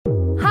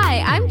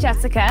I'm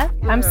Jessica.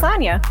 I'm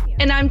Sonia.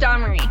 And I'm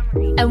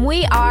Damarie. And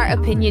we are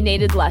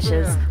Opinionated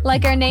Lushes.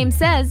 Like our name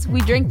says,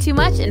 we drink too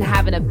much and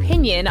have an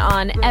opinion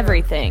on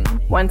everything.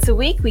 Once a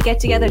week, we get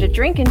together to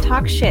drink and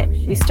talk shit.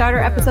 We start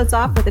our episodes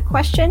off with a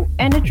question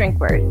and a drink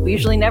word. We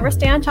usually never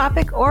stay on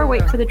topic or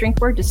wait for the drink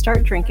word to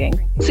start drinking.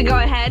 So go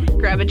ahead,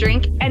 grab a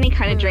drink, any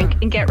kind of drink,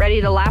 and get ready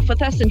to laugh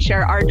with us and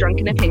share our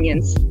drunken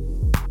opinions.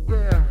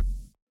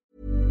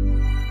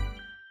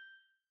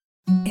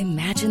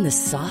 Imagine the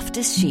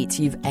softest sheets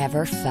you've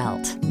ever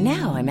felt.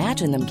 Now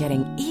imagine them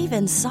getting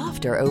even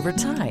softer over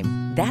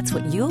time. That's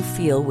what you'll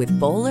feel with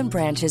Boll &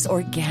 Branch's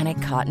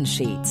organic cotton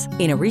sheets.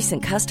 In a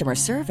recent customer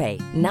survey,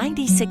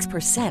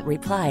 96%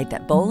 replied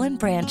that Boll &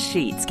 Branch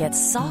sheets get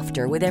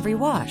softer with every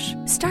wash.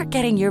 Start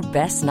getting your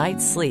best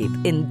night's sleep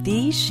in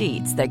these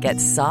sheets that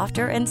get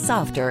softer and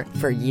softer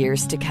for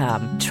years to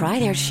come. Try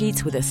their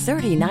sheets with a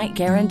 30-night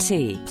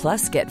guarantee.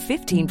 Plus, get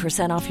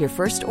 15% off your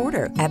first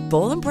order at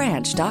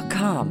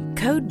bollandbranch.com.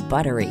 Code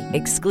BUTTERY.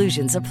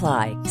 Exclusions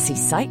apply. See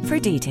site for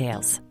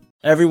details.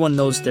 Everyone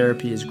knows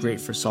therapy is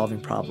great for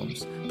solving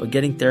problems, but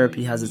getting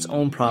therapy has its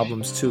own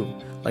problems too,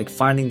 like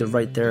finding the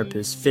right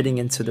therapist, fitting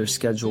into their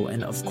schedule,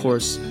 and of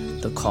course,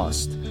 the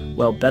cost.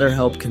 Well,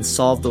 BetterHelp can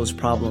solve those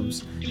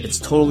problems. It's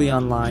totally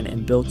online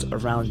and built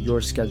around your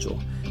schedule.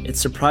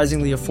 It's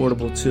surprisingly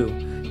affordable too.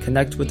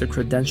 Connect with a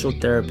credentialed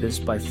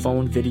therapist by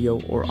phone,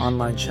 video, or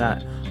online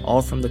chat,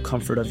 all from the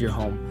comfort of your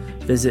home.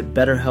 Visit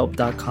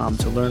BetterHelp.com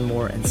to learn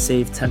more and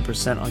save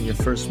 10% on your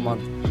first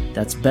month.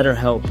 That's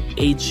BetterHelp,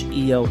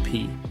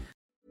 H-E-L-P.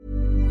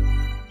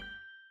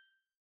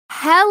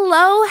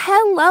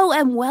 Hello,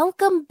 and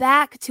welcome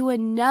back to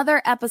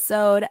another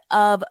episode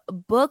of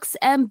Books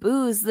and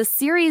Booze, the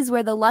series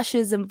where the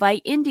Lushes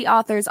invite indie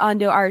authors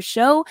onto our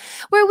show,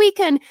 where we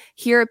can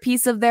hear a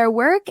piece of their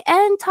work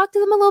and talk to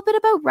them a little bit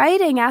about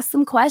writing, ask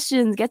them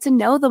questions, get to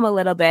know them a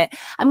little bit.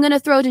 I'm going to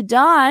throw to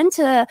Dawn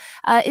to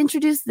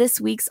introduce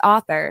this week's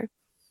author.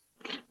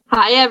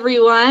 Hi,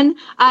 everyone.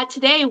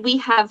 Today we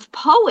have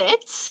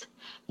poet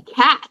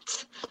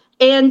Kat.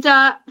 And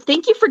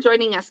thank you for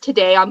joining us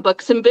today on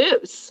Books and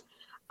Booze.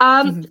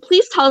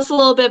 Please tell us a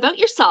little bit about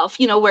yourself,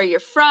 where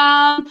you're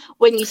from,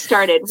 when you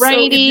started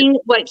writing,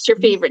 what's your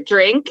favorite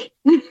drink?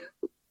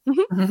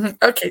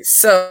 Okay,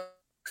 so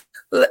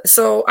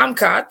I'm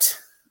Kat.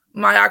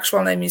 My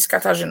actual name is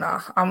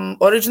Katarzyna. I'm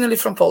originally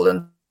from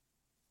Poland,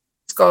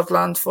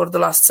 Scotland for the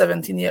last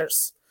 17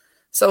 years.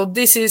 So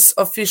this is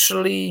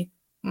officially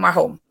my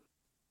home.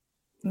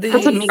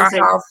 That's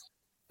amazing.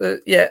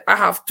 I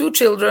have two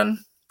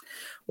children.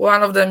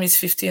 One of them is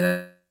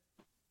 15.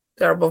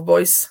 They're both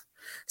boys.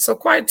 So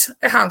quite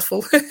a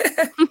handful.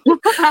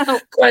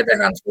 Quite a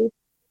handful.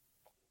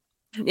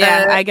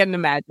 Yeah, I can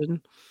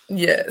imagine.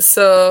 Yeah,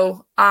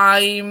 so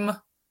I'm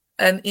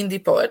an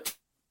indie poet.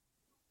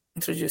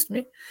 Introduced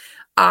me.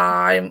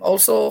 I'm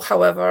also,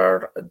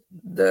 however,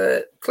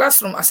 the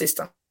classroom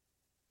assistant.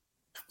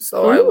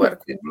 So I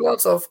work with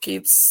lots of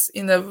kids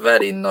in a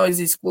very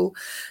noisy school.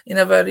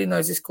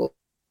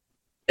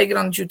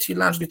 Playground duty,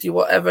 lunch duty,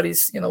 whatever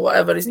is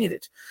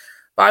needed.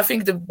 But I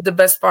think the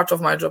best part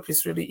of my job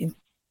is really in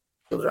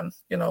children.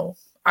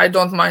 I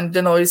don't mind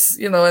the noise,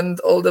 and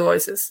all the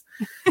voices.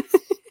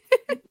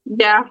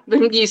 Yeah,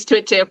 I'm used to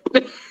it too.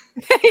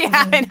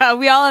 Yeah, I know.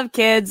 We all have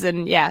kids,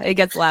 and yeah, it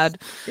gets loud.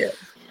 Yeah.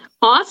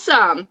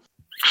 Awesome.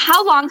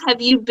 How long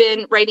have you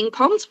been writing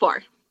poems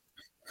for?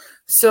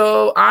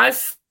 So I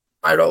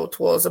wrote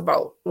was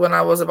about when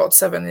I was about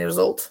 7 years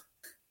old,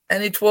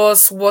 and it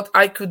was what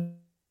I could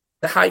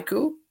the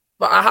haiku,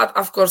 but I had,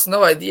 of course,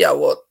 no idea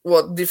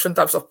what different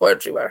types of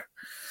poetry were.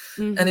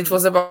 Mm-hmm. And it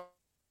was about,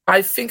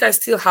 I think I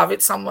still have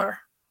it somewhere.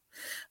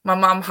 My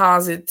mom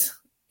has it,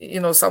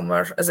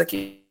 somewhere as a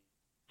kid.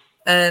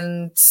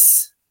 And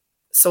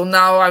so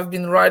now I've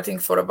been writing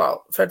for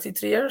about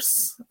 33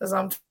 years as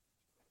I'm.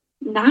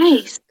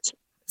 Nice.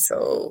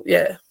 So,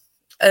 yeah.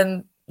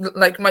 And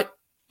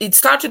it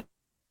started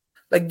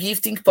like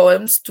gifting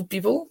poems to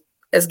people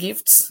as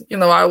gifts.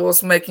 I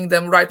was writing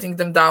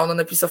them down on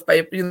a piece of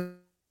paper,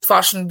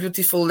 fashion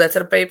beautiful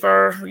letter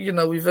paper,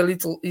 with a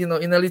little, in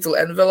a little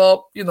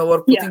envelope,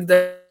 or putting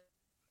them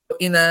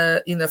in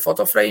a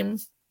photo frame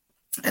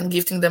and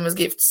gifting them as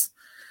gifts.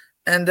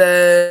 And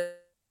a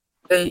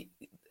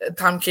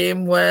time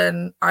came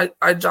when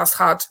I just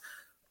had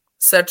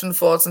certain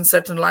thoughts and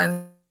certain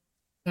lines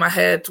in my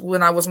head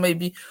when I was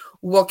maybe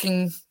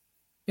walking,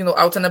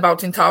 out and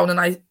about in town, and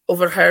I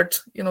overheard,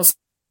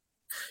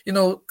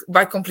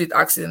 by complete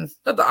accident,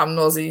 not that I'm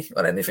nosy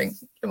or anything,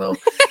 or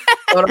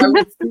I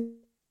would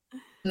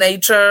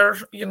nature,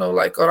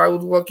 or I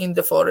would walk in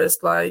the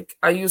forest. Like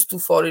I used to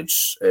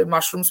forage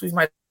mushrooms with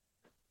my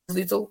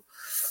little,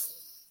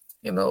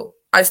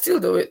 I still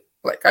do it.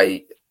 Like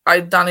I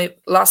done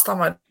it last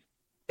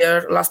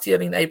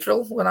year in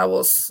April when I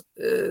was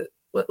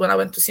when I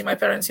went to see my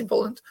parents in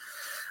Poland.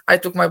 I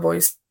took my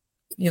boys,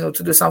 to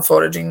do some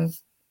foraging,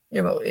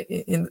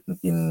 in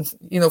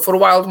for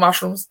wild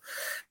mushrooms.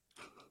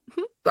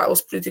 That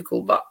was pretty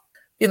cool. But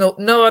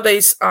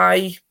nowadays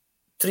I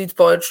treat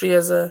poetry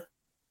as a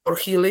for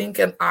healing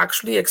and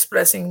actually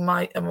expressing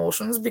my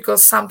emotions,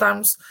 because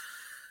sometimes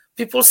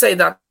people say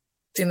that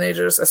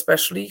teenagers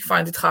especially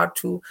find it hard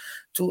to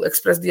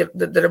express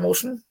their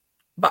emotion,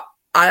 but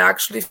I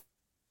actually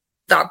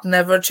that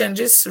never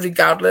changes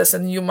regardless,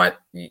 and you might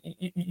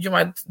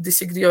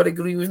disagree or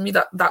agree with me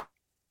that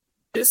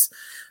is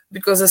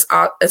because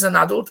as an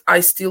adult I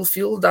still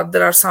feel that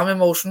there are some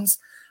emotions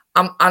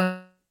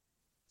I'm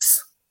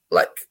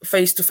like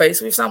face to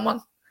face with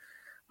someone,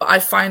 but I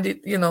find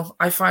it a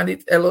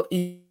lot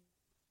easier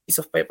piece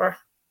of paper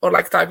or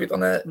like type it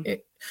on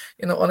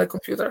a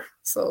computer.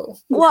 So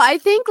well, I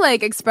think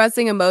like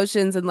expressing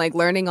emotions and like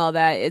learning all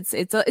that, it's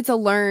a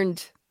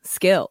learned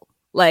skill.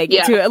 Like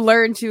to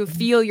learn to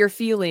feel your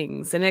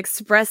feelings and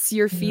express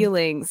your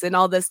feelings and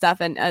all this stuff.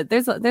 And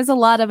there's a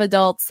lot of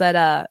adults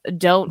that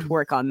don't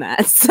work on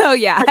that. So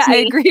yeah,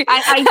 I agree.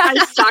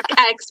 I suck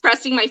at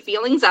expressing my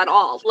feelings at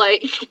all.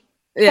 Like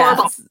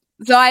horrible.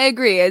 So I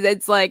agree.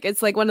 It's like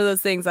one of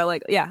those things I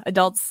like. Yeah,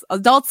 adults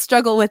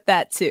struggle with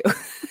that too.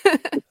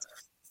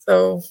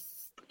 So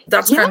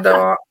that's kind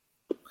of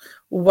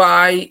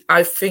why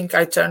I think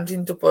I turned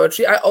into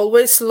poetry. I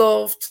always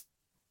loved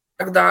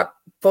that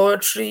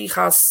poetry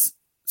has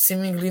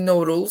seemingly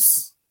no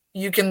rules.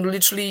 You can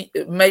literally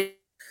make,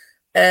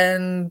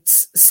 and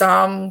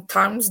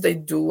sometimes they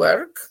do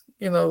work.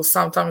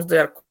 Sometimes they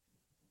are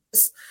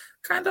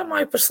kind of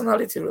my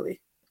personality,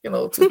 really.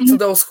 To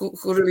those who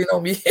really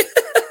know me.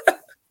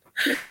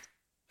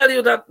 Tell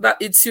you that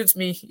it suits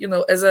me,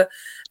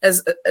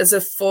 as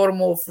a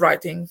form of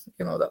writing,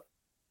 that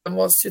the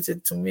most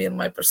suited to me and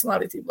my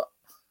personality, but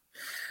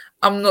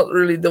I'm not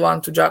really the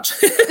one to judge.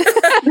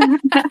 No,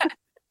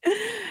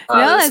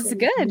 that's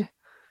good.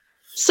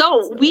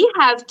 So we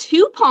have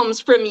 2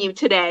 poems from you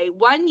today.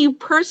 One you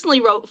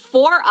personally wrote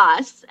for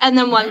us, and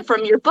then one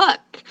from your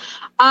book.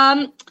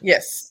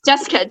 Yes.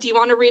 Jessica, do you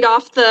want to read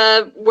off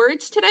the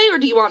words today, or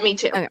do you want me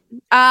to? Okay.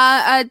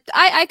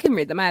 I can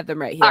read them. I have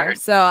them right here. Right.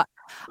 So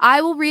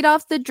I will read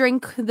off the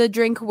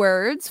drink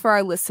words for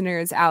our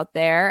listeners out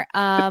there.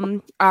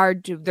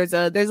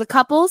 There's a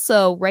couple,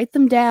 so write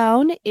them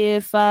down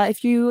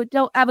if you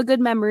don't have a good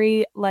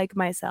memory like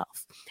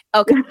myself.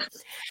 Okay.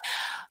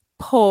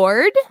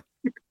 Poured,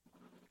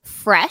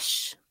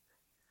 fresh,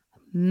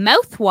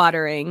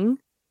 mouth-watering,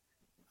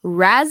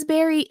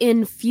 raspberry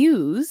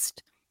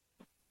infused,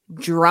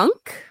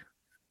 drunk,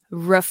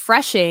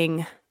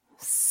 refreshing,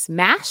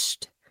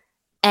 smashed,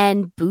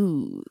 and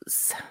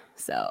booze.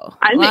 So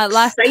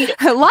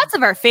lots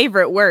of our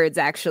favorite words,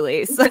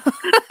 actually. So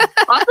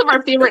lots of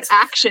our favorite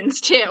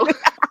actions too.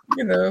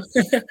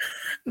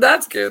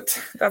 That's good.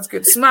 That's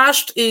good.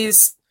 Smashed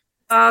is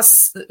a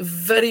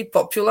very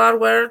popular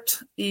word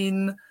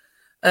in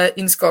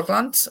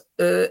Scotland,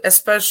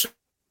 especially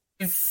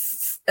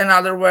with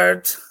another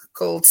word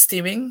called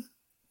steaming,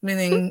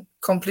 meaning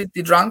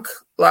completely drunk.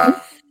 Like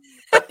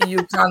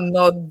you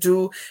cannot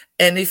do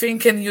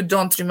anything and you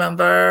don't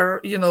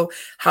remember,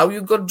 how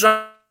you got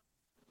drunk.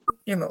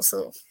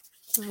 So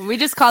we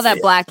just call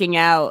that blacking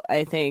out,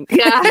 I think.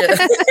 Yeah.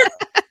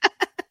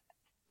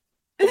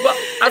 But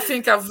I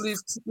think I've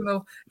lived,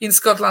 in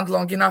Scotland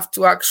long enough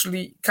to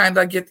actually kind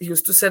of get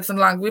used to certain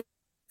language.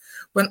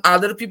 When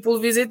other people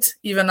visit,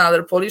 even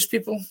other Polish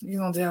people,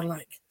 they are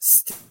like,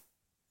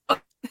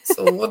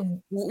 so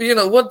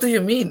what do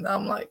you mean?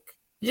 I'm like,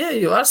 yeah,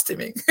 you are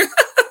steaming.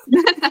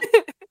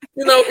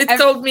 It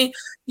told me,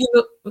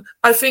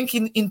 I think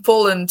in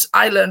Poland,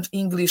 I learned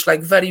English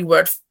like very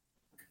word.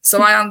 So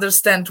I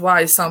understand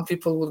why some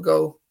people would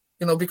go,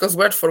 because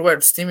word for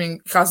word, steaming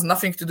has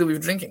nothing to do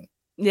with drinking.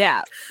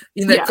 Yeah.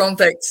 In the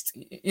context,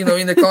 in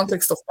the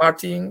context of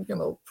partying,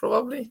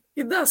 probably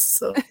it does.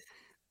 So.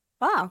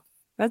 Wow.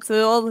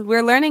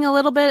 We're learning a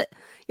little bit,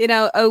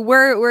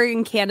 we're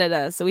in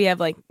Canada, so we have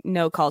like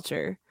no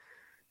culture.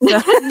 So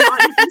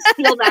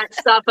steal that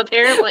stuff,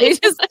 apparently. We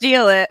just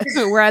steal it.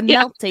 We're a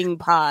melting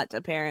pot,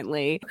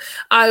 apparently.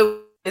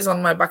 Is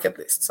on my bucket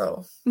list,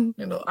 so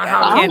I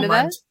have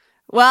Canada.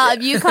 Well,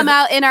 if you come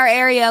out in our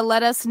area,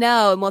 let us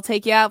know, and we'll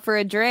take you out for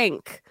a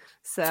drink.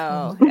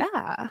 So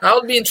yeah, that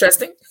would be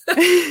interesting.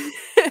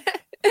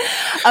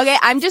 Okay,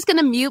 I'm just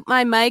gonna mute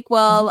my mic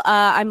while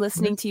I'm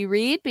listening to you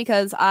read,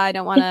 because I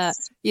don't want to,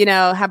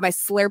 have my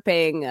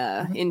slurping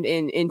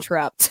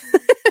interrupt.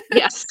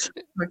 Yes,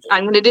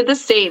 I'm gonna do the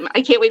same.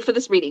 I can't wait for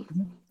this reading.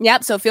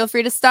 Yep. So feel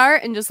free to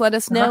start and just let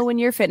us know when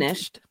you're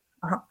finished.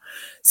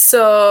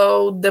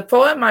 So the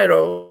poem I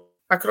wrote,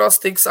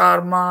 acrostics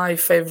are my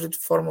favorite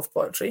form of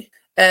poetry,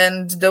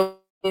 and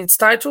it's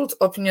titled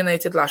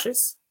 "Opinionated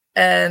Lashes."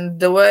 And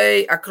the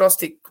way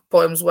acrostic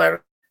poems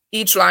work,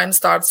 each line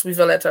starts with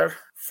a letter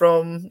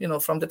from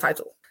the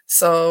title.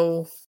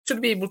 So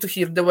should be able to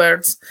hear the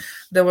words,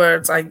 the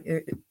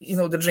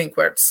drink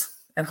words,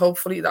 and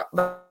hopefully that.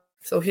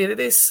 So here it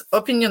is: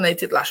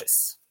 opinionated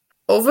lashes.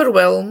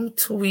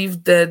 Overwhelmed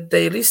with the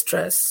daily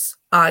stress,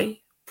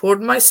 I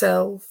poured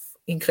myself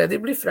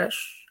incredibly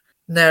fresh,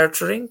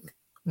 nurturing,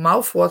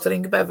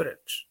 mouth-watering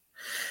beverage.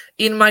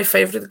 In my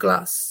favorite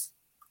glass,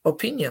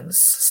 opinions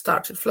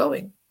started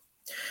flowing.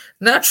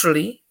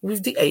 Naturally,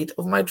 with the aid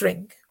of my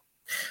drink.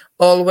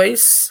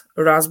 Always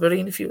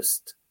raspberry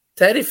infused.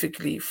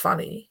 Terrifically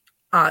funny.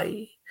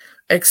 I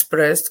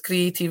expressed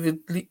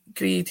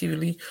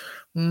creatively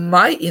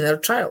my inner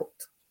child.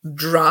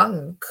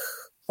 Drunk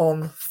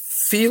on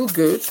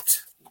feel-good,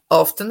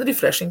 often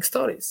refreshing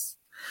stories.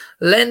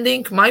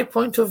 Lending my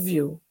point of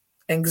view.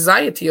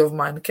 Anxiety of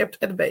mine kept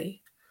at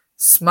bay.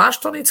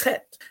 Smashed on its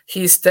head.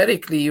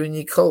 Hysterically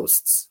unique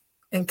hosts.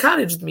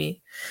 Encouraged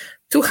me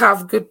to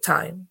have good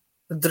time.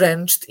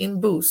 Drenched in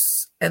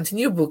booze and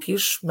new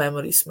bookish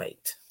memories made.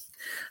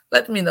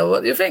 Let me know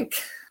what you think.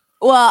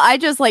 Well, I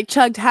just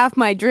chugged half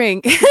my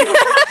drink.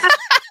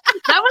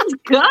 That was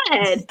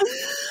good.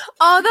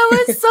 Oh,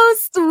 that was so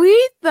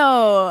sweet,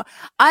 though.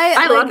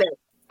 I love it.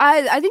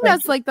 I think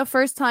that's the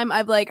first time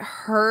I've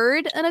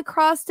heard an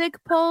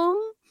acrostic poem.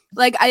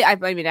 I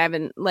mean, I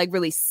haven't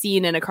really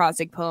seen an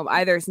acrostic poem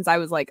either since I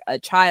was a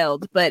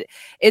child, but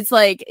it's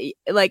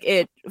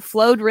it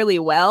flowed really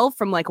well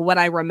from what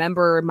I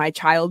remember my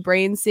child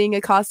brain seeing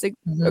acrostic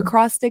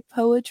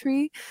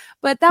poetry.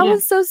 But that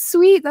was so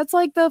sweet. That's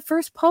the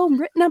first poem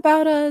written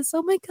about us.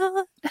 Oh my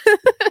God.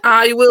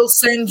 I will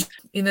send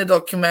you in a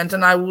document,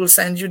 and I will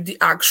send you the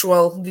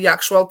actual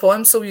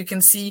poem so you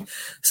can see,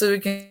 as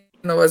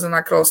an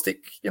acrostic,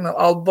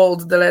 I'll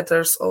bold the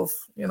letters of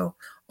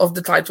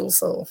the title.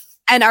 So.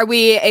 And are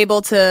we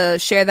able to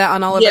share that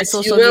on all of our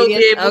social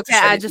media? Okay,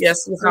 I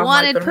just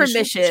wanted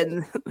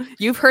permission.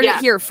 You've heard it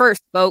here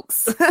first,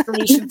 folks.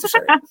 Permission to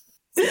share it.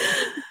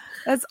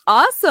 That's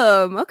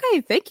awesome.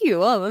 Okay, thank you.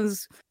 Well, it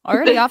was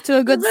already off to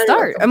a good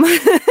start.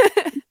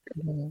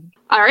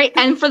 All right,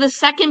 and for the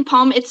second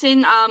poem, it's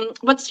in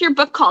what's your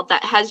book called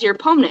that has your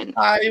poem in?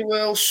 I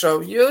will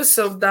show you.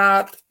 So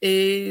that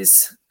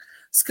is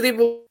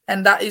Scribble,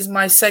 and that is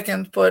my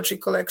second poetry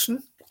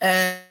collection.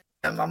 And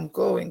I'm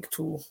going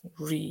to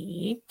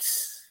read.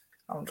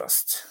 I'm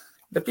just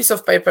the piece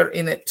of paper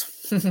in it.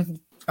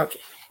 Okay,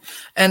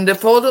 and the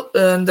poem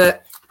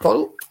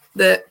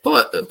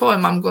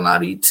I'm gonna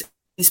read is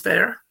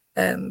Despair,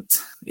 and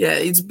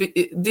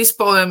this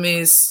poem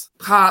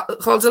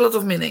holds a lot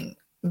of meaning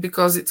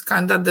because it's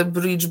kind of the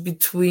bridge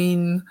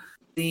between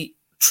the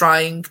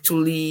trying to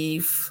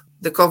leave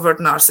the covert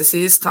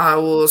narcissist I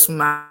was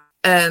mad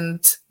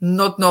and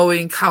not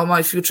knowing how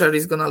my future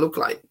is gonna look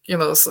like.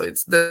 So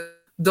it's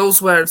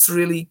those words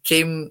really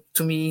came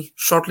to me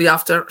shortly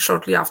after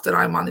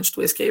I managed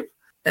to escape.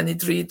 And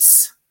it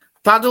reads,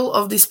 Puddle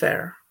of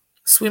despair.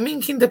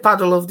 Swimming in the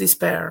puddle of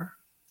despair,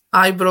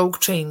 I broke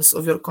chains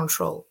of your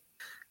control,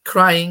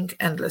 crying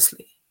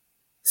endlessly.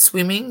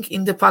 Swimming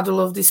in the puddle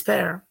of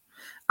despair,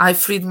 I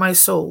freed my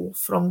soul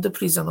from the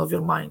prison of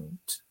your mind.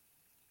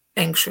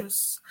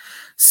 Anxious.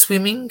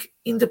 Swimming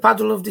in the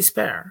puddle of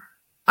despair,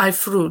 I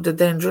threw the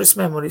dangerous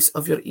memories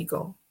of your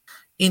ego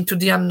into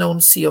the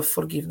unknown sea of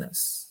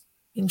forgiveness.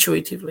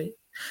 Intuitively,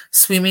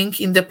 swimming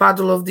in the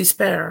puddle of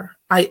despair,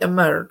 I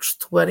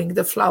emerged wearing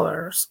the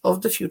flowers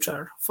of the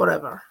future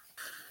forever.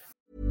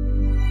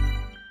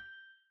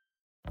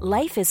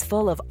 Life is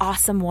full of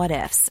awesome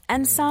what-ifs,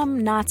 and some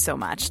not so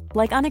much,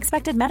 like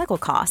unexpected medical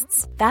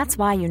costs. That's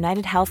why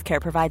United Healthcare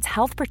provides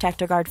Health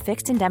Protector Guard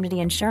fixed indemnity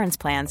insurance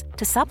plans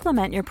to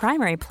supplement your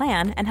primary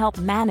plan and help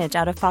manage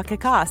out-of-pocket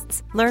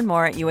costs. Learn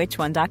more at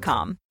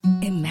uh1.com.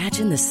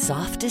 Imagine the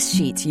softest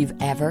sheets you've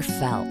ever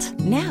felt.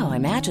 Now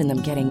imagine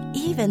them getting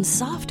even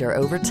softer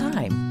over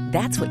time.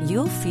 That's what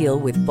you'll feel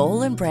with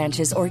Boll &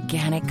 Branch's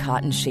organic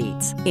cotton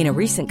sheets. In a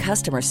recent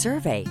customer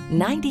survey,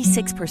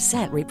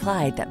 96%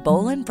 replied that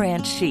Boll &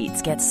 Branch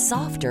sheets get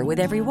softer with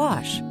every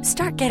wash.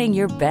 Start getting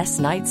your best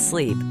night's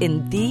sleep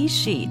in these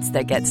sheets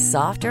that get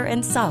softer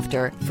and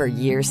softer for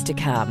years to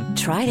come.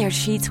 Try their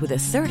sheets with a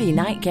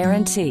 30-night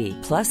guarantee.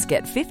 Plus,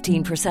 get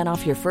 15%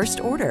 off your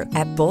first order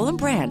at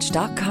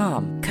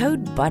bollandbranch.com.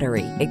 Code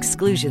BUTTERY.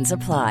 Exclusions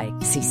apply.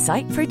 See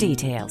site for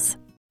details.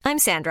 I'm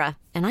Sandra,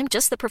 and I'm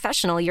just the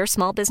professional your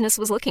small business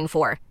was looking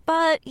for.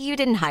 But you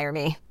didn't hire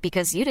me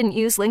because you didn't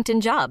use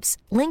LinkedIn Jobs.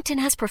 LinkedIn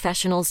has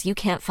professionals you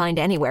can't find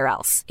anywhere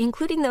else,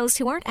 including those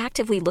who aren't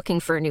actively looking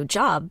for a new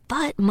job,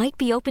 but might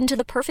be open to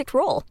the perfect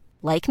role,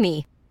 like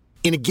me.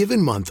 In a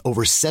given month,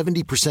 over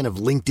 70% of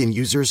LinkedIn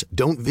users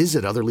don't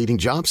visit other leading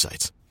job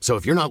sites. So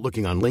if you're not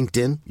looking on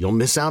LinkedIn, you'll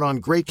miss out on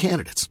great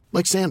candidates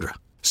like Sandra.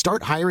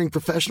 Start hiring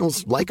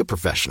professionals like a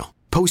professional.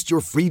 Post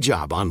your free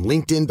job on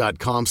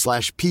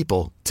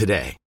linkedin.com/people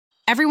today.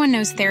 Everyone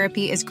knows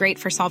therapy is great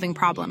for solving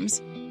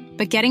problems,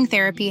 but getting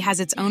therapy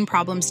has its own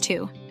problems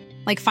too,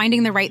 like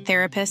finding the right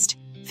therapist,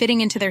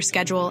 fitting into their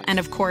schedule, and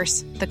of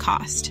course, the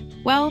cost.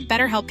 Well,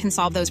 BetterHelp can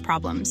solve those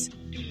problems.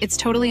 It's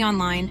totally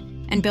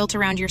online and built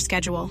around your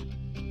schedule.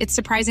 It's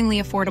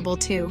surprisingly affordable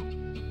too.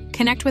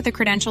 Connect with a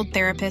credentialed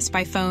therapist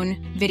by phone,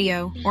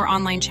 video, or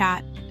online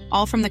chat,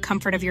 all from the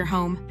comfort of your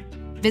home.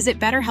 Visit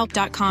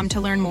BetterHelp.com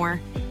to learn more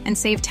and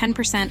save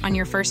 10% on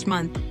your first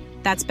month.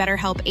 That's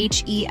BetterHelp,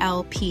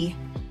 H-E-L-P.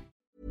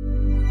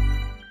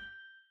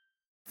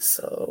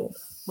 So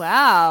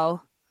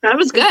wow, that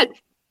was good.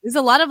 There's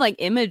a lot of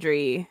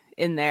imagery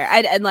in there.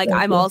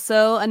 I'm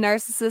also a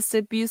narcissist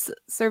abuse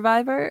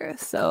survivor,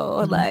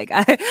 so like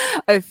I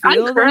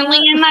feel I'm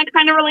currently in that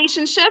kind of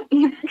relationship.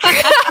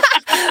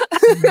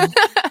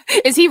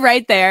 Is he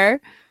right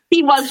there?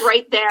 He was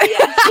right there.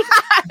 Yes.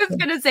 I was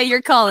gonna say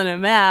you're calling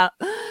him out.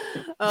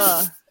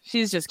 Oh,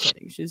 she's just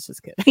kidding.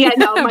 Yeah,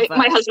 no,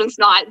 my husband's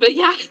not, but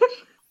yeah.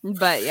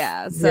 But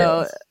yeah,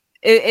 so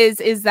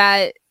is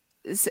that,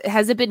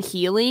 has it been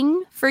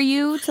healing for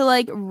you to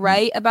like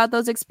write about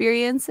those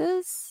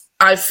experiences?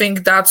 I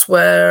think that's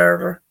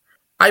where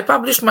I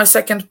published my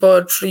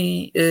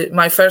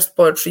my first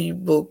poetry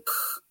book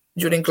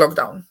during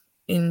lockdown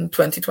in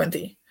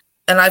 2020.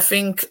 And I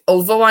think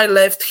although I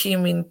left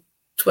him in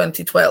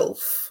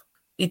 2012,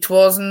 it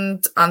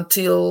wasn't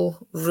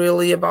until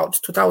really about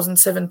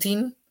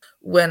 2017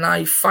 when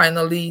I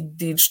finally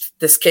ditched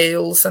the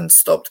scales and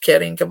stopped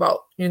caring about,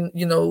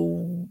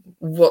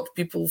 what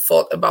people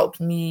thought about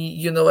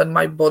me, and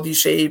my body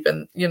shape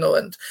and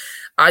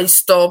I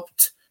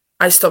stopped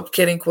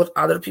caring what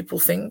other people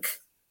think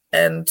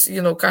and,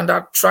 kind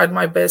of tried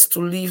my best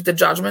to leave the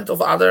judgment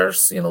of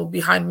others,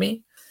 behind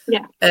me.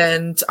 Yeah.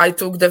 And I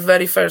took for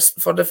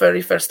the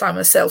very first time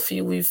a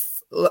selfie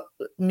with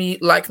me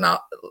like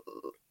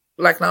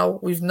now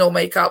with no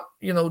makeup,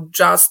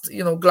 just,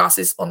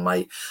 glasses on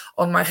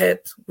my head,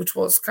 which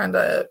was kind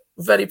of a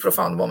very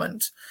profound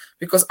moment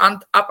because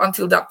up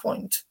until that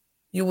point,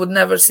 you would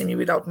never see me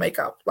without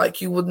makeup.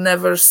 Like you would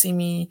never see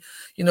me,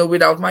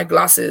 without my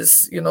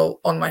glasses,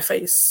 on my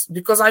face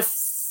because I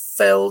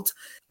felt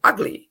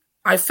ugly.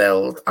 I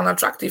felt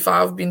unattractive.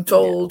 I've been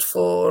told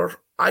for,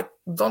 I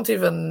don't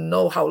even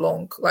know how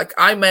long. Like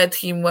I met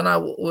him when I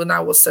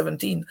was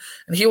 17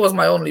 and he was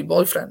my only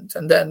boyfriend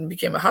and then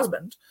became a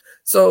husband.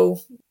 So,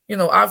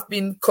 I've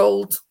been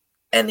called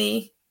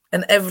any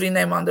and every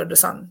name under the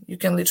sun you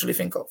can literally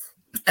think of.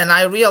 And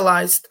I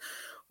realized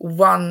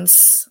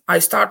once I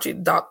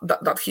started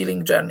that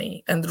healing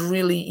journey and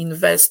really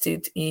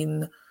invested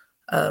in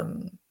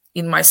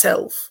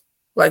myself,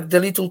 like the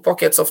little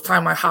pockets of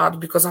time I had,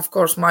 because of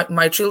course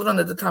my children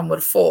at the time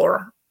were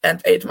 4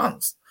 and 8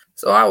 months.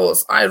 So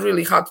I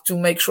really had to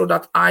make sure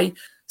that I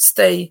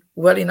stay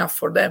well enough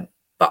for them.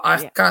 But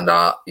I kind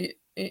of,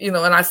 and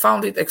I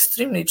found it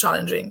extremely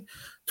challenging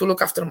to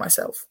look after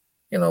myself.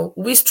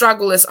 We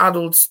struggle as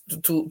adults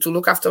to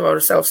look after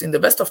ourselves in the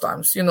best of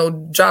times,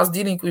 just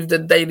dealing with the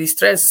daily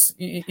stress,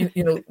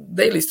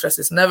 daily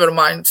stresses, never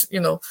mind,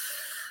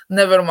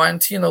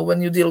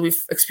 when you deal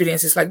with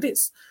experiences like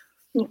this.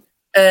 Yeah.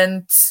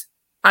 And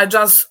I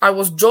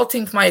was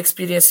jotting my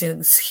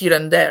experiences here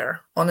and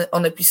there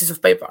on a pieces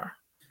of paper.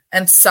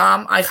 And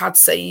some I had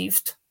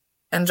saved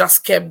and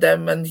just kept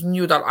them and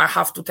knew that I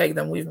have to take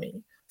them with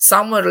me.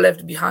 Some were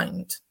left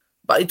behind,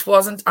 but it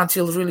wasn't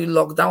until really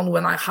lockdown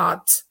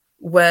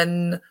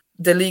when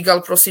the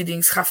legal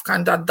proceedings have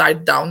kind of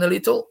died down a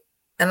little,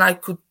 and I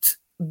could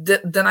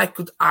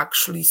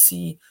actually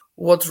see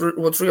what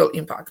real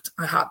impact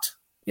I had,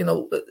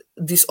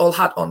 this all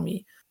had on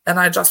me. And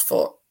I just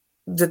thought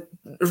the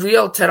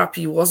real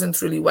therapy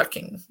wasn't really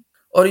working,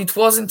 or it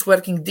wasn't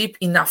working deep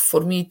enough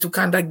for me to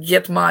kind of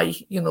get my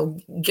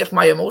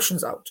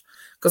emotions out.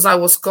 Because I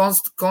was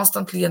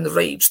constantly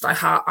enraged.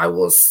 I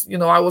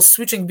was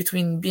switching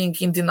between being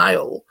in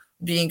denial,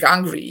 being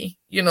angry,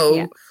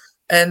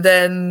 and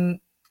then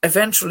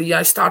eventually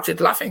I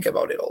started laughing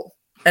about it all.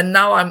 And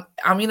now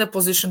I'm in a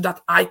position that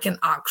I can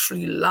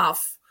actually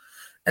laugh.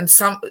 And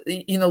some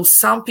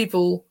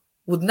people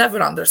would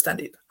never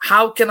understand it.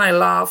 How can I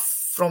laugh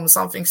from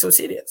something so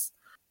serious?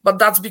 But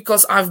that's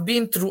because I've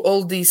been through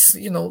all these,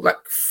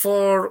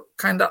 4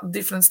 kind of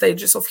different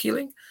stages of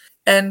healing.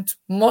 And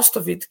most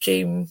of it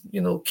came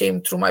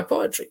through my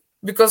poetry,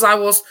 because I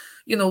was,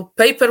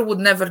 paper would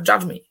never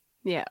judge me.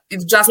 Yeah.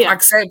 It just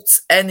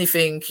accepts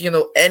anything,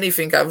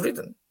 anything I've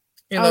written.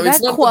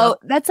 That quote,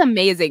 that's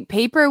amazing.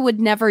 Paper would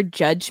never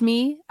judge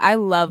me. I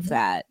love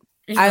that.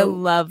 I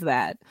love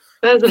that.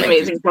 That's an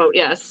amazing quote.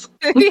 Yes.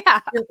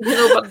 Yeah.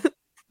 But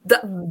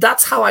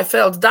that's how I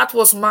felt. That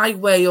was my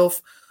way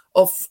of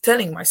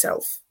telling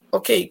myself,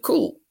 okay,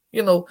 cool.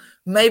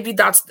 Maybe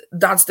that's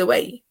the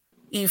way.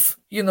 If,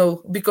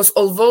 because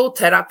although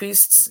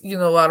therapists,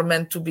 are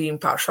meant to be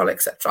impartial,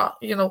 etc.,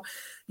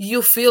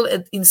 you feel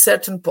in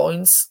certain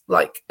points,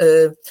 like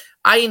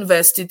I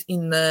invested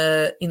in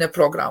a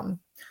program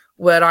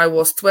where I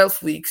was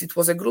 12 weeks. It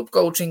was a group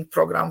coaching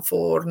program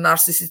for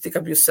narcissistic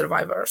abuse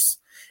survivors.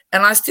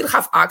 And I still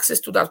have access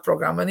to that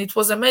program. And it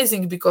was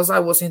amazing because I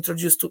was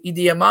introduced to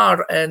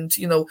EDMR and,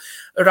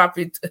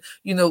 rapid,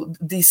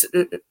 these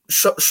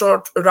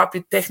short,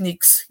 rapid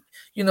techniques,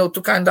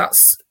 to kind of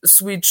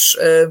switch,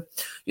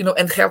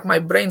 and help my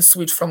brain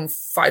switch from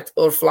fight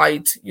or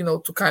flight,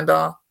 to kind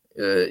of,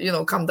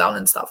 calm down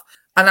and stuff.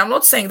 And I'm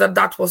not saying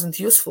that wasn't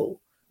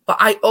useful, but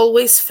I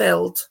always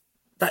felt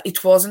that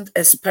it wasn't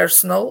as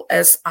personal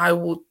as I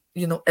would,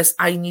 as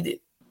I needed,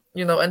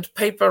 and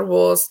paper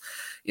was,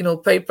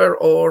 paper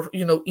or,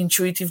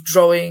 intuitive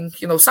drawing,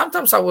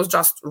 sometimes I was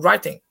just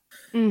writing.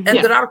 Mm-hmm. And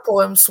there are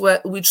poems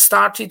which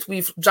started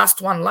with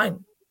just one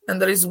line. And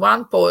there is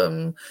one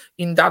poem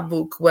in that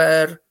book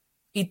where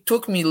it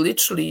took me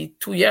literally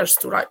 2 years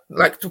to write,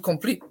 like to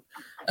complete.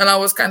 And I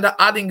was kind of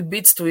adding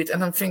bits to it.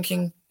 And I'm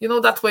thinking,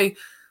 that way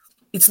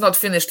it's not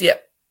finished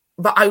yet.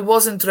 But I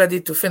wasn't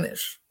ready to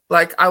finish.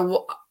 Like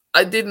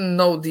I didn't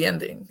know the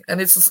ending. And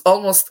it's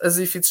almost as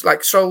if it's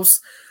like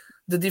shows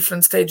the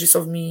different stages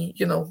of me,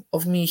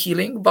 of me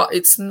healing. But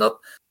it's not,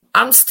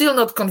 I'm still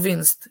not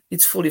convinced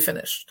it's fully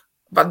finished.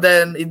 But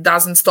then it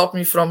doesn't stop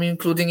me from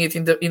including it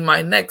in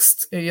my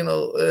next,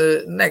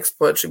 next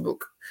poetry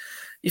book,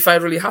 if I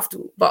really have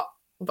to. But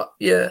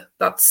yeah,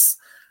 that's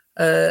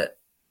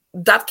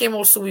that came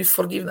also with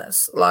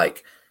forgiveness.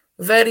 Like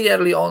very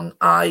early on,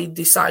 I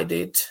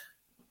decided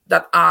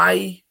that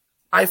I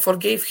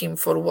forgave him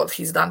for what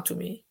he's done to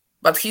me.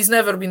 But he's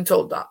never been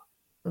told that,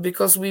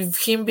 because with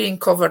him being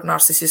covert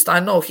narcissist, I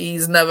know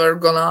he's never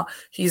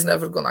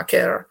gonna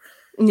care.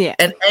 Yeah.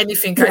 And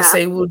anything I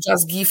say will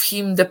just give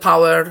him the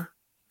power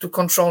to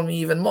control me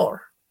even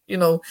more,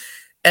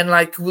 and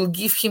like will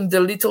give him the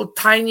little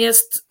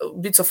tiniest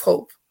bits of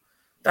hope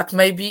that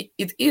maybe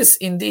it is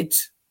indeed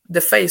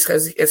the phase,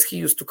 as he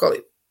used to call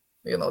it.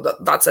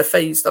 That's a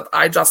phase that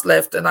I just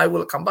left and I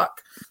will come back.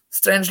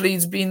 Strangely,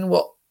 it's been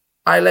what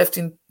I left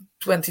in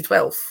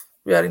 2012.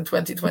 We are in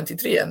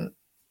 2023, and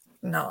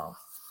no,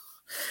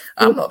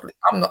 I'm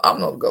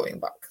not going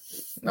back.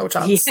 No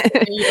chance.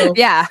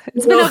 Yeah,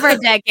 it's been over a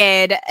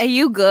decade. Are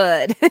you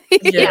good?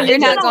 Yeah. You're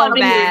not going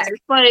back.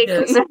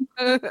 Yes.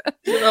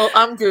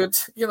 I'm good.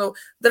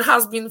 There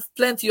has been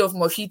plenty of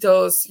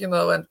mojitos,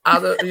 and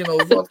other,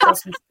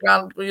 vodkas with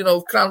cranberry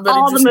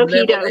all juice the and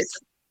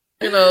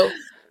lemonade,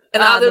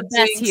 and other the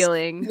best things,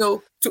 healing.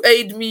 to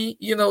aid me,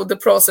 the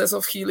process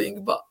of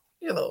healing. But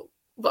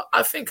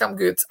I think I'm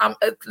good. I'm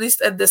at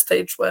least at the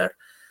stage where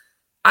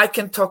I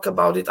can talk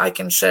about it. I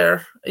can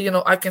share,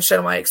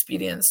 my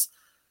experience.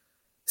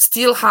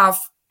 Still have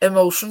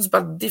emotions,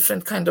 but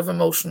different kind of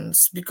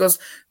emotions, because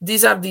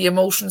these are the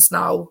emotions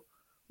now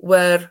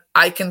where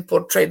I can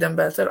portray them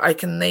better. I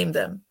can name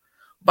them,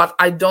 but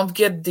I don't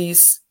get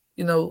this,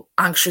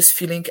 anxious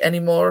feeling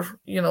anymore.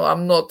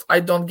 I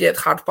don't get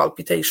heart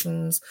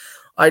palpitations.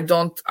 I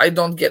don't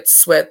get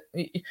sweat.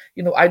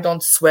 I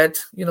don't sweat,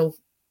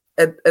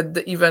 at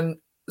the even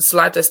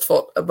slightest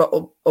thought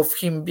of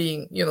him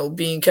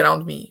being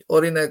around me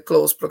or in a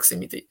close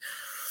proximity,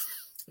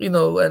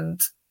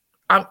 and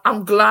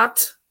I'm glad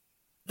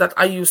that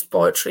I used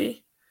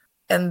poetry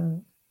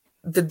and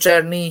the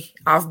journey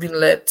I've been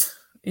led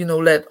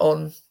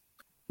on.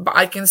 But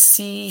I can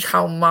see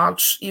how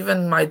much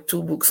even my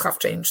 2 books have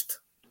changed.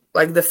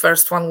 Like the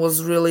first one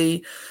was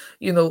really,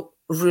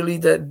 really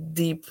the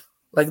deep,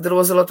 like there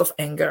was a lot of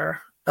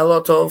anger, a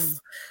lot of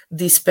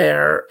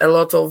despair, a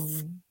lot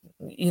of,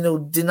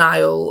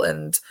 denial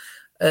and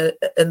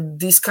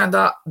this kind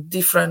of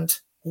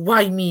different,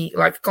 why me,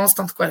 like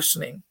constant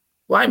questioning,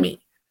 why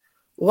me?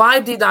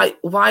 Why did I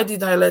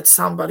let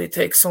somebody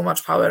take so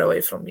much power away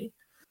from me?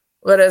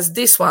 Whereas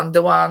this one,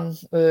 the one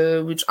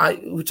which I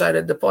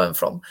read the poem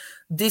from,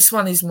 this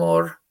one is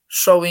more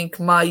showing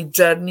my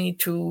journey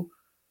to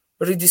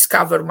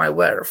rediscover my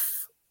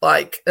worth,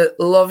 like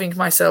loving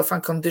myself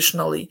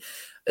unconditionally,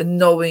 and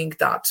knowing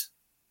that,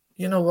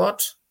 you know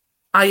what,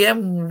 I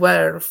am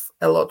worth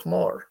a lot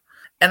more,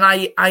 and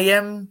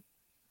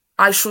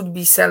I should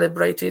be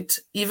celebrated.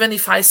 Even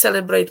if I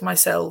celebrate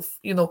myself,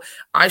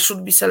 I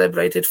should be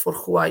celebrated for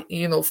who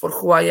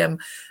I am,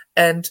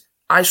 and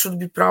I should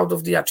be proud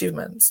of the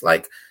achievements.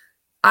 Like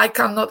I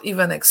cannot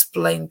even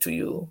explain to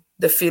you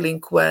the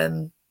feeling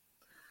when,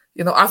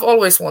 I've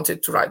always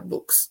wanted to write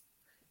books.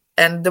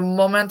 And the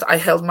moment I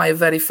held my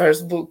very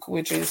first book,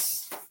 which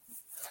is,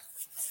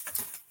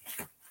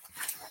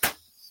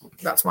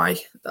 that's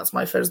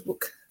my first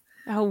book.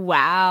 Oh,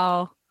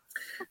 wow.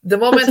 The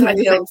moment I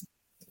held,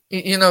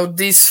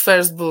 this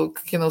first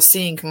book,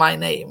 seeing my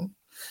name,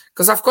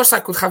 because of course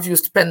I could have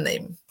used pen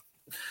name,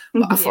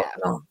 but I thought,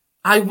 no,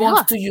 I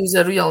want to use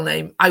a real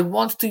name. I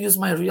want to use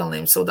my real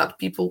name so that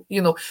people,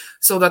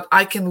 so that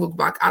I can look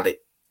back at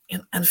it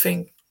and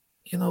think,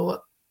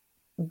 what,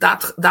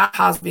 that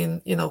has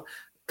been,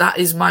 that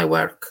is my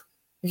work,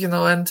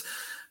 and,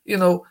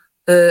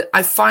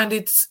 I find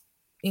it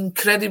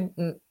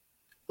incredible.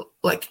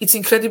 Like it's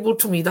incredible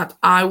to me that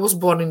I was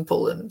born in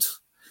Poland,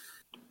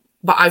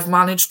 but I've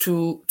managed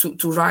to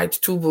write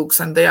 2 books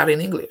and they are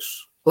in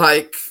English.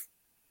 Like,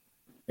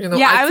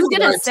 I was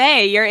gonna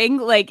say you're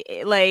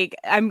like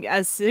I'm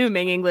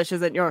assuming English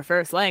isn't your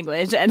first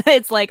language, and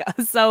it's like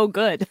so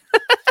good.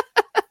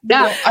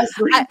 Yeah,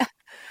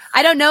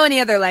 I don't know any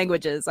other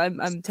languages.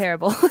 I'm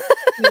terrible.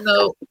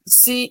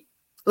 See,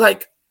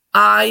 like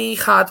I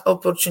had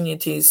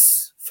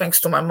opportunities, thanks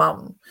to my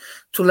mom,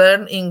 to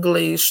learn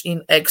English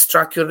in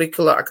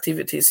extracurricular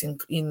activities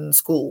in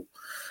school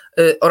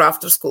or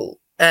after school.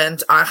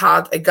 And I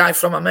had a guy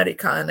from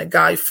America and a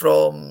guy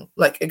from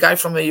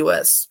the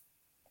US.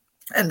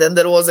 And then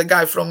there was a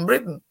guy from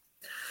Britain.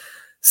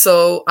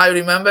 So I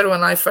remember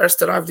when I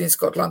first arrived in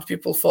Scotland,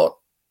 people thought,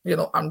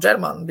 I'm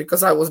German,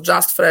 because I was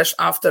just fresh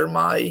after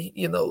my,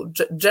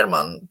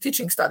 German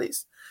teaching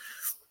studies.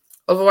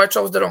 Although I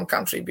chose the wrong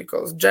country,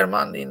 because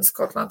German in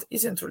Scotland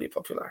isn't really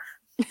popular.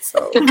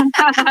 So,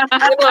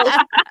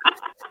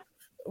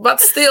 but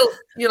still,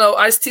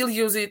 I still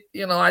use it.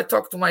 I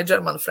talk to my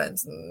German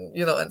friends,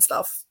 and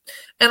stuff.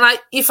 And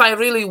if I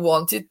really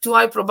wanted to,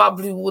 I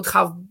probably would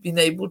have been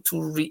able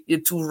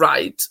to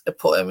write a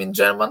poem in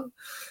German.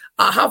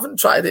 I haven't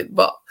tried it,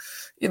 but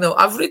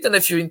I've written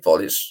a few in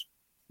Polish.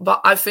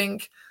 But I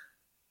think,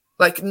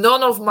 like,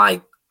 none of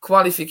my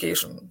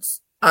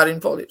qualifications are in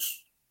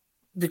Polish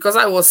because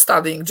I was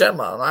studying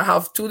German. I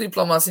have 2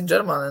 diplomas in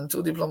German and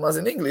 2 diplomas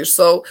in English.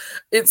 So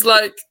it's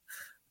like,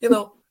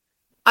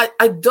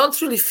 I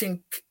don't really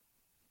think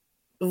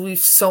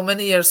with so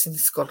many years in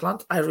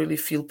Scotland, I really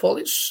feel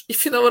Polish.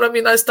 If you know what I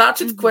mean, I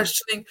started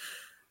questioning,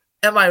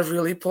 am I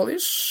really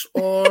Polish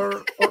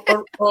or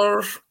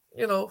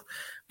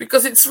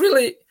because it's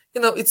really,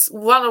 it's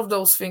one of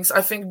those things.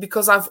 I think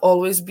because I've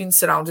always been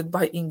surrounded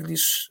by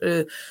English,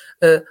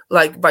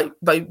 like by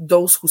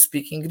those who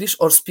speak English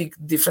or speak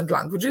different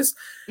languages.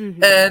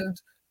 And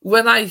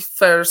when I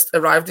first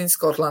arrived in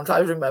Scotland, I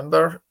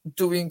remember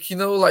doing,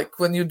 like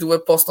when you do a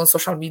post on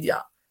social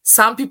media,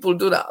 some people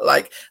do that.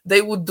 Like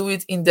they would do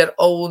it in their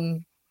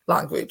own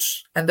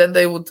language and then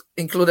they would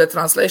include a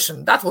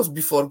translation. That was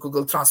before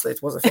Google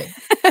Translate was a thing.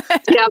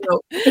 Yeah,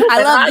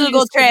 I love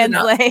Google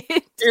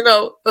Translate.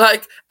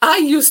 Like I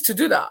used to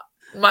do that.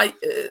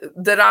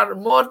 There are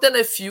more than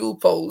a few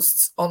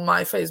posts on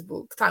my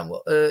Facebook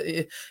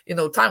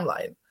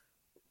timeline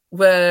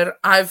where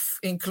I've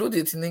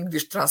included an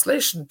English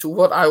translation to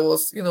what I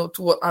was,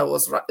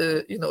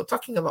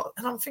 talking about,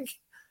 and I'm thinking,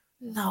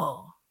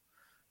 no,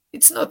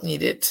 it's not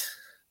needed.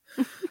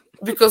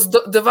 Because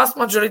the vast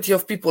majority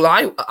of people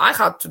I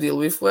had to deal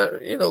with were,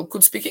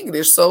 could speak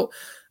English. So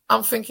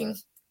I'm thinking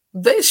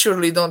they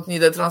surely don't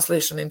need a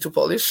translation into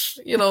Polish,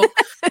 And,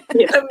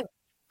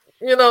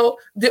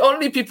 the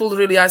only people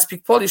really I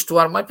speak Polish to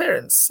are my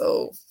parents.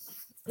 So,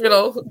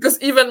 because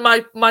even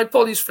my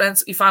Polish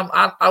friends, if I'm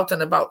out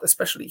and about,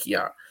 especially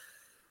here,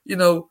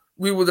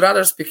 we would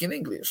rather speak in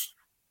English,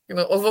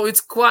 although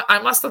I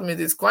must admit,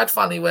 it's quite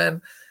funny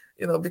when,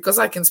 because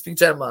I can speak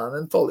German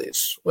and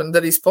Polish, when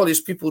there is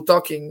Polish people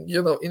talking,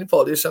 in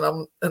Polish,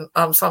 and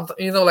I'm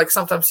sometimes,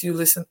 sometimes you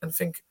listen and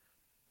think,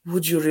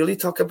 would you really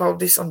talk about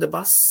this on the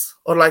bus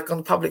or like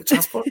on public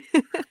transport?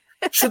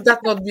 Should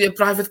that not be a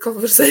private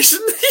conversation?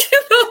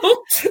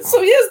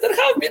 So yes, there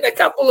have been a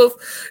couple of,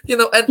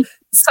 and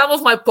some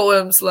of my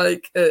poems,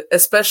 like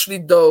especially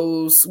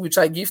those which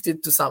I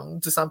gifted to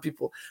some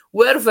people,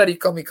 were very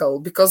comical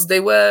because they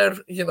were,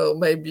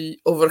 maybe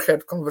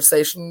overheard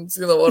conversations,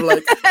 or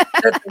like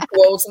certain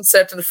quotes and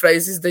certain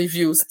phrases they've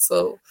used.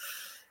 So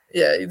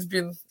yeah, it's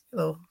been,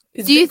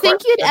 do you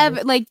think you'd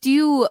ever do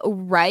you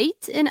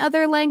write in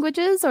other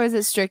languages or is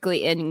it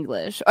strictly in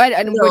English? Or,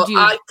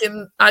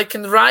 I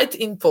can write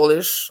in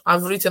Polish.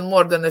 I've written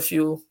more than a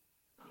few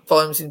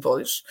poems in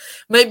Polish.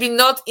 Maybe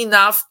not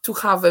enough to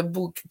have a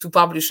book, to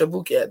publish a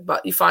book yet,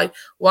 but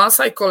once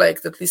I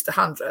collect at least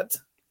 100,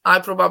 I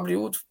probably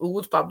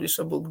would publish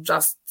a book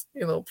just,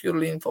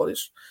 purely in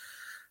Polish.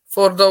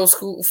 For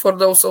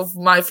those of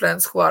my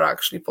friends who are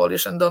actually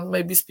Polish and don't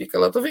maybe speak a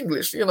lot of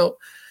English,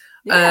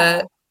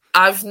 Yeah.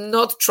 I've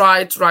not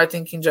tried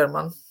writing in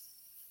German,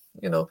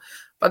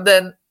 but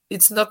then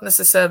it's not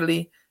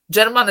necessarily,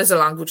 German as a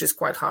language is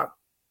quite hard.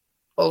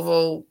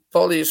 Although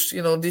Polish,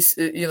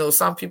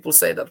 some people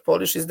say that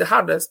Polish is the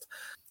hardest.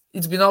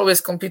 It's been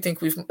always competing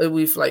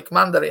with like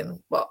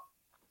Mandarin, but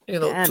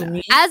to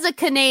me, as a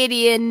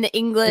Canadian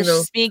English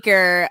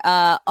speaker,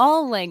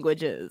 all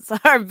languages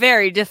are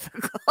very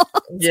difficult.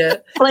 Yeah,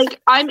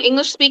 like I'm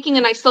English speaking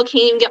and I still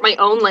can't even get my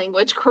own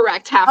language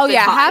correct half the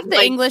time. Half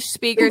the English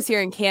speakers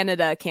here in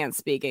Canada can't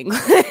speak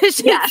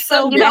English. Yeah,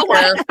 so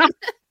what?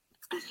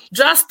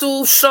 Just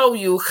to show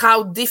you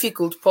how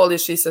difficult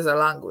Polish is as a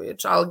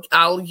language,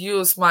 I'll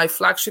use my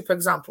flagship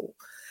example.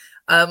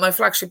 My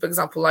flagship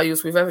example I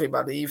use with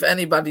everybody. If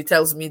anybody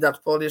tells me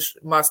that Polish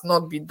must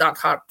not be that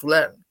hard to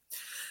learn,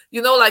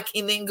 like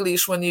in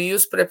English, when you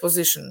use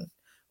preposition,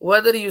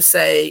 whether you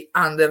say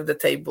under the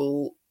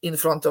table, in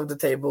front of the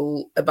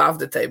table, above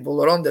the table,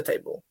 or on the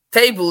table,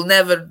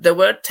 the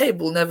word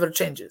table never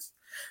changes.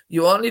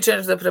 You only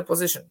change the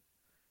preposition.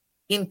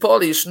 In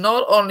Polish,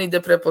 not only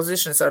the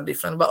prepositions are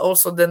different, but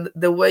also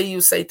the way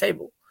you say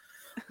table,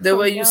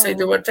 you say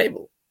the word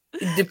table,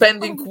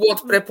 depending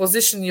what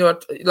preposition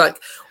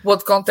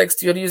what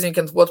context you're using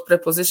and what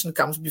preposition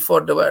comes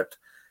before the word.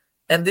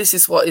 And this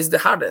is what is the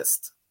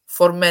hardest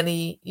for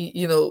many,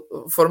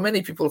 for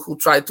many people who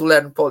try to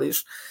learn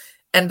Polish.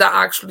 And that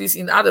actually is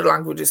in other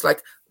languages.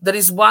 Like there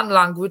is one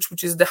language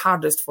which is the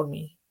hardest for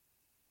me,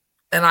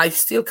 and I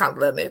still can't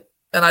learn it.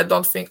 And I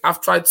don't think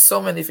I've tried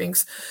so many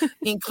things,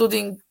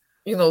 including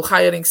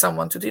hiring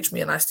someone to teach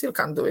me, and I still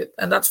can't do it.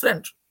 And that's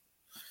French.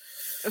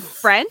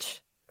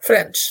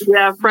 French.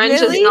 Yeah, French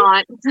really? Is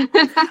not.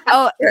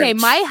 Oh, okay.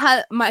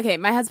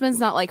 My husband's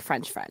not like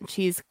French.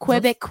 He's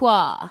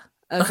Quebecois.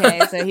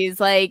 Okay, so he's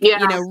like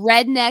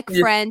redneck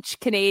French,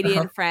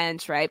 Canadian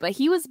French, right? But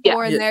he was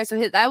born there,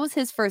 so that was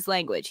his first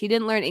language. He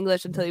didn't learn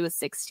English until he was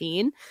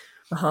 16.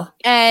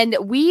 And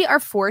we are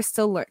forced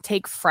to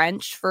take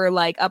French for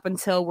like up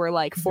until we're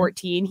like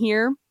 14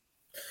 here.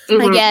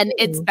 Again,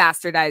 it's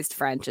bastardized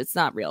French. It's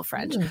not real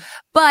French,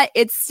 but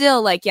it's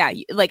still like,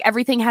 like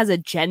everything has a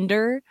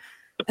gender.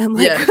 I'm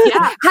like,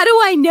 how do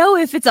I know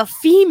if it's a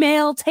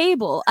female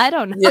table? I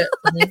don't know.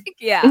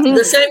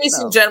 The same is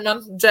in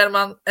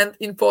German and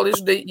in Polish.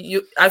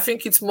 I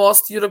think it's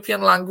most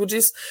European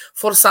languages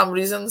for some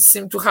reason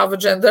seem to have a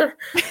gender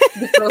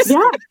because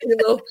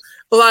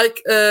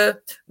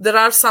there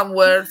are some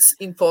words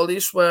in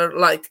Polish where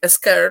like a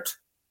skirt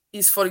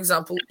is, for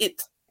example,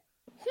 it,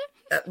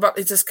 but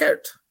it's a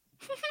skirt,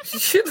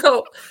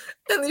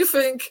 and you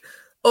think,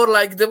 or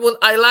like the moon.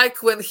 I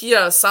like when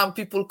here some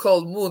people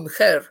call moon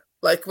hair.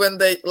 Like when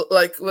they,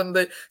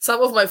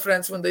 some of my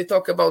friends, when they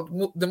talk about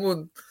the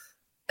moon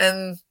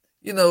and,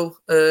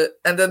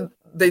 and then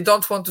they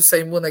don't want to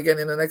say moon again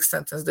in the next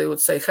sentence, they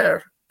would say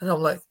hair. And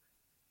I'm like,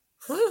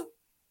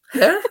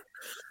 hair?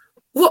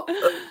 What?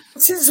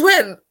 Since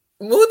when?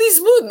 Moon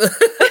is moon.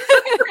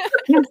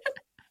 Moon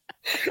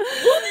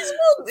is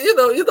moon.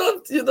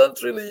 You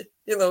don't really,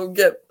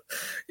 get,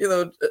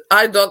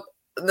 I don't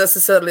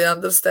necessarily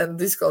understand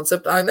this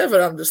concept. I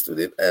never understood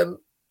it. And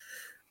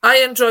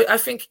I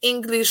think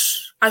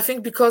English,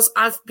 because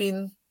I've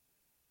been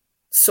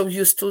so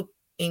used to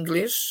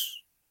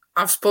English,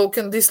 I've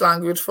spoken this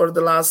language for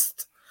the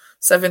last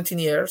 17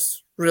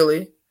 years,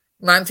 really.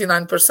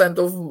 99%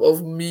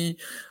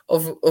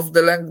 of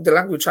the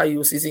language I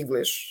use is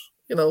English.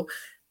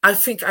 I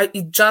think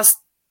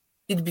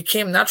it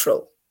became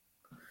natural.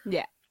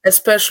 Yeah.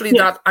 Especially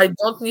that I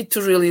don't need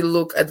to really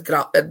look at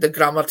the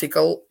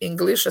grammatical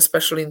English,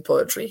 especially in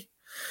poetry.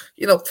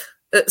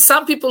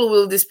 Some people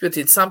will dispute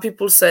it. Some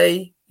people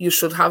say you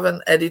should have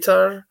an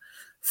editor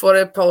for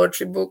a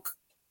poetry book.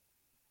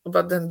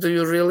 But then do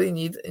you really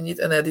need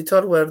an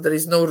editor where there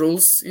is no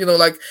rules?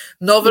 Like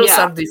novels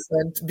are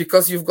different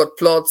because you've got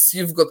plots,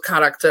 you've got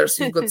characters,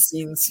 you've got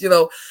scenes,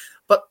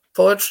 But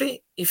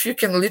poetry, if you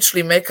can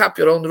literally make up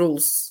your own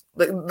rules,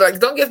 like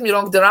don't get me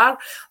wrong, there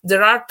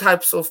are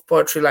types of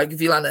poetry like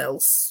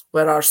villanelles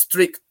where are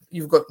strict.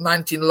 You've got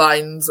 19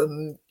 lines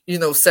and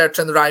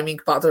certain rhyming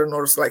pattern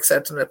or like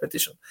certain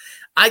repetition.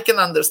 I can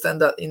understand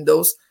that in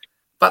those,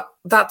 but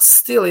that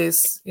still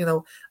is,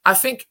 I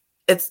think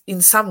it's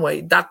in some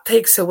way that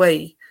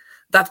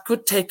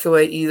could take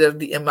away either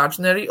the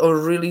imaginary or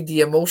really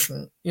the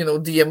emotion,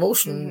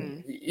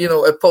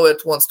 a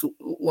poet wants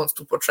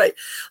to portray.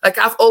 Like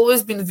I've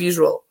always been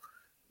visual,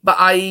 but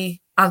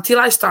until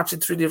I started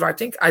 3D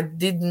writing, I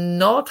did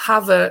not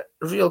have a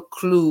real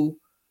clue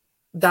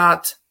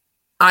that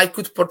I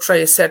could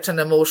portray a certain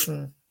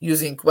emotion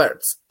using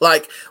words.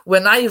 Like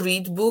when I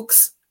read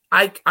books,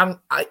 I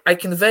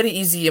can very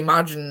easily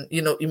imagine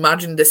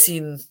the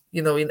scene,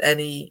 in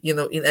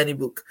any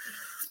book,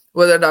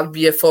 whether that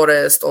be a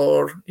forest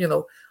or,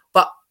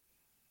 but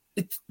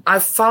I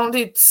found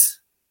it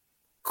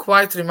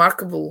quite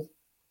remarkable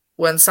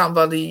when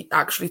somebody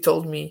actually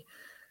told me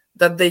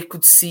that they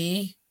could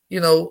see,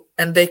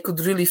 and they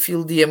could really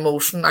feel the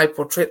emotion I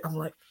portrayed. I'm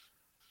like,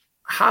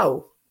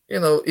 how?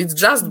 It's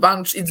just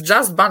bunch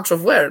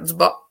of words,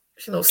 but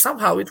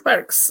somehow it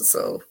works.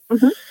 So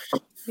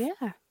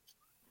yeah.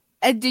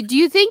 Do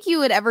you think you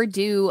would ever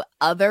do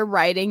other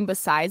writing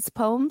besides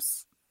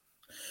poems,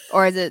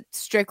 or is it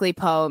strictly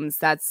poems?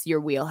 That's your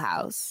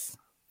wheelhouse.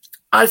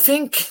 I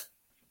think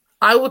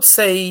I would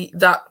say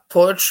that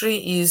poetry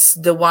is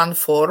the one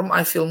form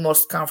I feel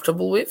most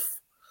comfortable with.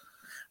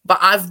 But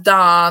I've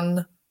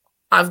done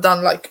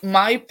like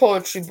my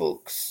poetry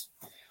books.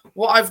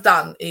 What I've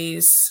done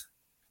is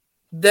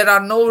there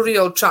are no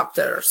real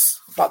chapters,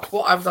 but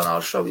what I've done,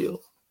 I'll show you.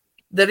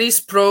 There is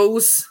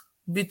prose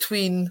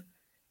between,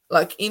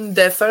 like in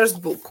the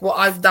first book, what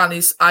I've done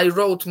is I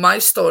wrote my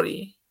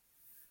story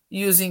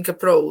using a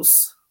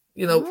prose,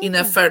 in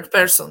a third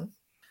person.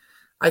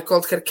 I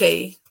called her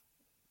K,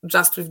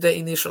 just with the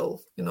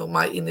initial,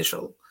 my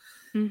initial.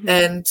 Mm-hmm.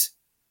 And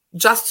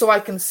just so I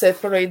can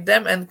separate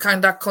them and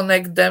kind of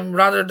connect them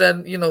rather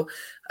than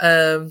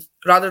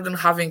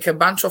having a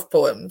bunch of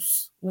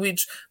poems,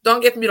 which,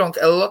 don't get me wrong,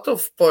 a lot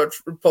of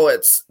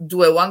poets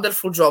do a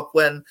wonderful job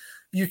when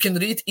you can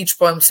read each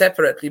poem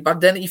separately, but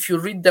then if you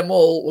read them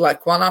all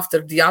like one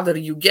after the other,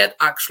 you get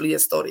actually a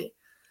story.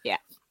 Yeah.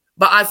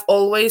 But I've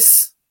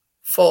always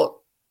thought,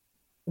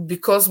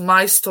 because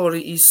my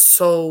story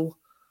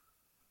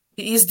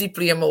is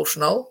deeply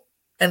emotional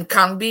and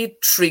can be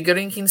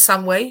triggering in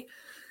some way,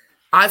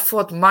 I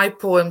thought my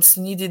poems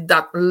needed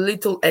that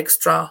little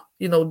extra,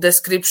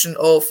 description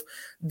of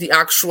the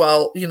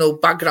actual,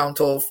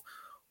 background of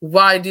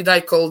why did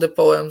I call the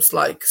poems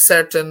like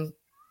certain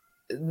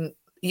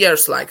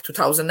years, like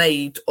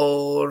 2008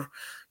 or,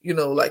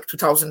 like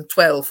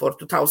 2012 or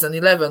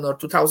 2011 or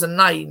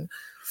 2009,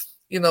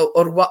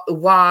 or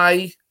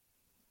why,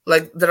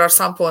 like there are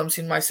some poems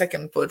in my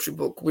second poetry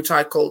book, which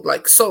I called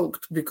like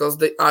soaked, because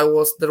there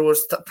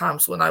was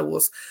times when I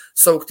was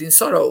soaked in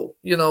sorrow,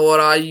 or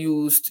I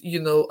used,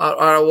 or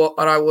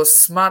I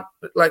was smart,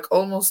 like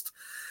almost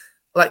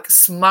like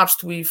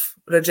smashed with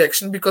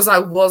rejection, because I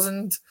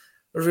wasn't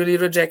really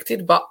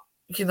rejected, but,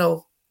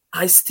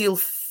 I still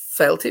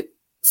felt it.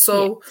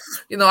 So,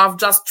 I've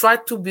just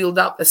tried to build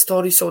up a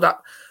story so that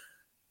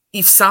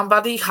if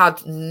somebody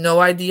had no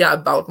idea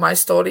about my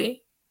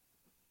story,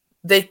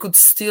 they could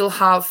still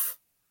have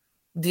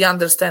the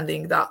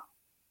understanding that,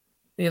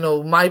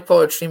 my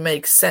poetry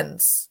makes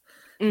sense.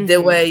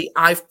 The way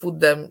I've put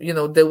them,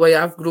 the way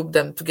I've grouped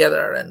them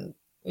together and,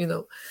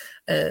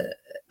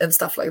 and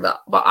stuff like that.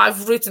 But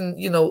I've written,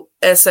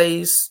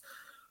 essays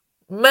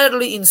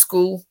merely in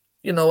school.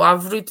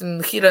 I've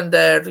written here and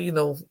there,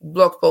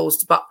 blog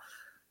posts, but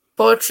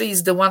poetry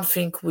is the one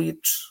thing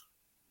which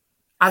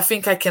I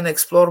think I can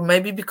explore,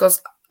 maybe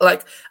because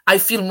I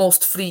feel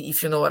most free,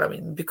 if you know what I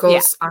mean,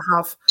 because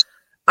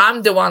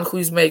I'm the one who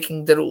is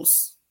making the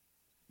rules.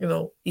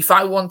 If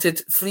I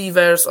wanted free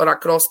verse or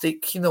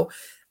acrostic,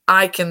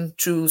 I can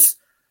choose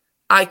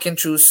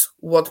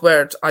what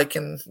word I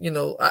can,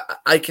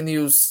 I can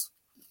use.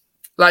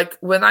 Like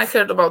when I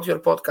heard about your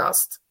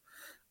podcast,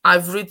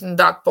 I've written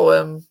that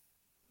poem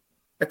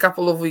a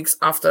couple of weeks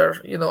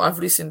after, I've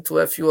listened to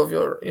a few of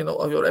your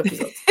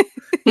episodes.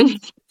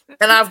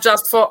 And I've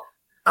just thought,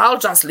 I'll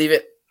just leave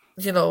it.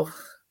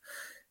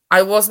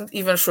 I wasn't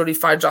even sure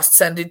if I just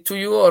send it to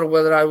you or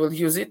whether I will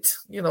use it,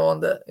 on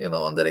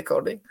the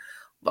recording.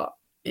 But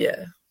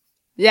yeah.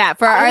 Yeah,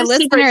 for our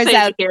listeners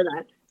out hear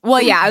that.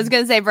 Well, yeah, I was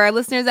going to say for our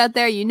listeners out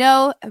there,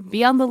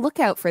 be on the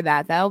lookout for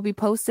that. That'll be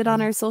posted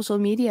on our social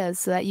medias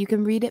so that you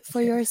can read it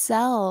for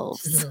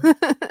yourselves.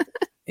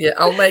 Yeah,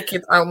 I'll make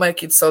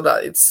it so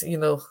that it's,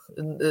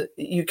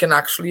 you can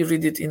actually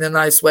read it in a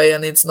nice way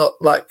and it's not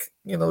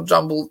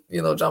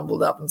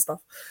jumbled up and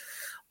stuff.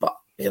 But,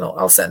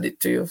 I'll send it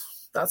to you.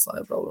 That's not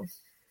a problem.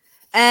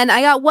 And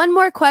I got one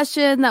more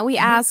question that we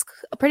ask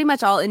pretty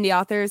much all indie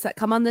authors that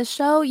come on this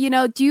show.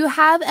 Do you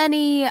have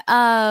any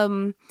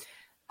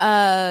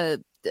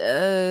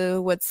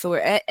what's the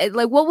word?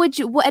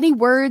 Any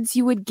words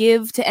you would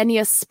give to any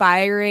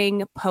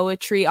aspiring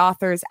poetry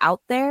authors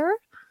out there?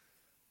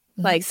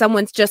 Like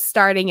someone's just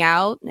starting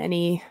out.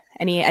 Any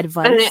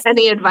advice?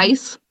 Any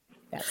advice?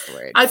 That's the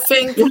word. I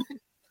think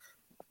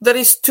there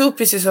is two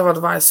pieces of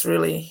advice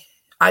really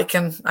I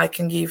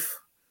can give.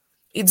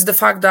 It's the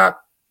fact that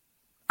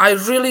I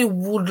really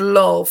would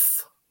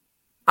love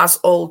us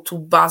all to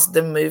bust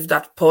the myth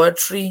that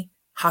poetry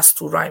has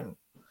to rhyme.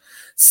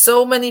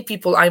 So many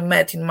people I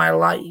met in my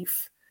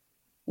life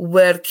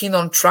were keen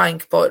on trying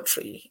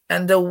poetry.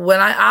 And when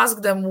I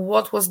asked them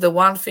what was the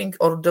one thing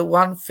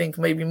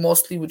maybe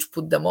mostly which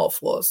put them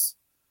off was,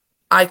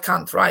 I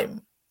can't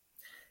rhyme.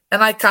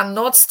 And I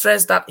cannot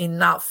stress that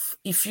enough.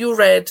 If you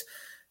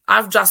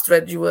I've just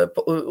read you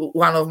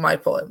one of my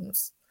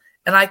poems,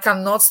 and I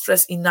cannot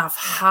stress enough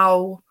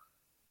how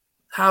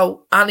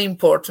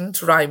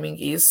unimportant rhyming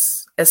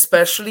is,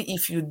 especially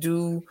if you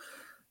do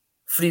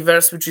free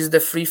verse, which is the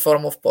free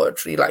form of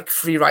poetry, like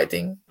free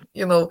writing.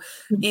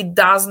 It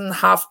doesn't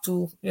have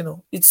to,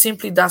 it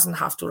simply doesn't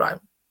have to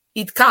rhyme.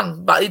 It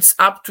can, but it's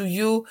up to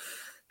you,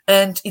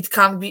 and it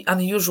can be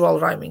unusual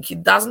rhyming.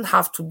 It doesn't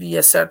have to be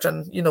a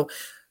certain,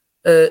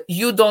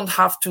 you don't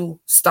have to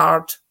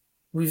start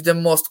with the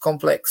most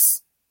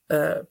complex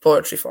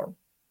poetry form.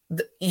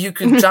 You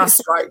could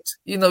just write,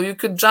 you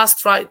could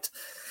just write.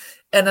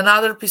 And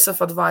another piece of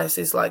advice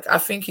is I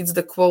think it's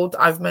the quote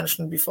I've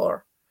mentioned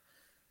before.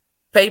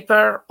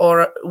 Paper,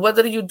 or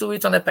whether you do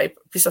it on a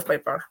piece of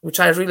paper, which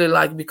I really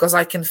like because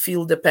I can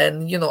feel the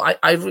pen.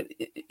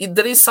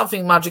 There is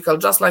something magical,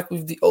 just like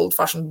with the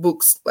old-fashioned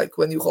books, like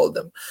when you hold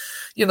them.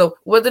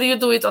 Whether you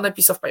do it on a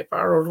piece of paper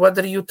or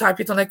whether you type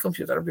it on a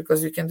computer,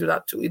 because you can do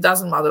that too. It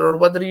doesn't matter. Or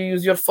whether you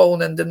use your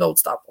phone and the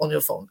notes app on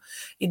your phone.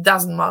 It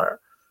doesn't matter.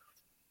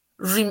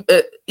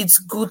 It's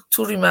good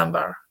to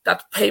remember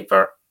that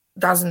paper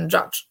doesn't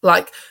judge.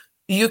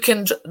 You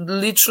can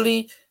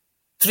literally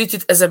treat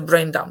it as a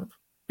brain dump,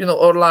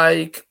 or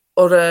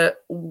a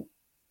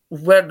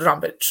word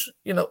rampage,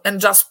 and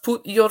just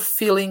put your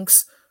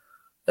feelings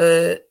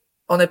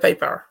on a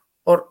paper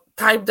or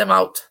type them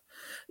out.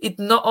 It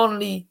not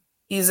only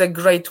is a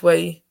great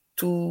way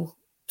to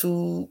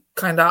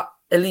kind of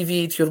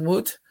alleviate your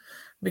mood,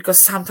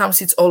 because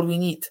sometimes it's all we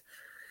need,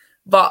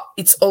 but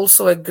it's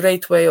also a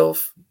great way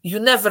of, you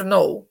never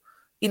know,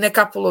 in a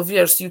couple of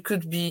years, you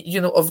could be,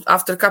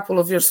 after a couple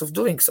of years of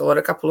doing so, or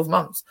a couple of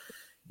months,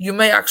 you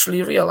may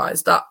actually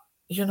realize that,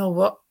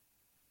 what?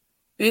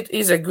 It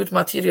is a good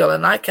material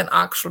and I can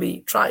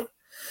actually try.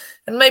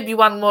 And maybe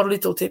one more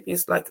little tip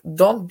is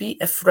don't be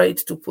afraid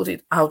to put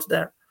it out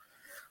there,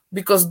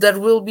 because there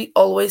will be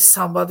always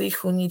somebody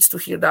who needs to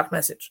hear that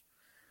message.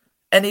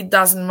 And it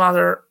doesn't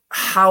matter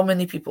how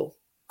many people,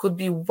 could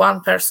be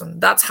one person.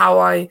 That's how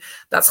I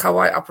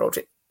approach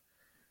it.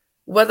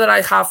 Whether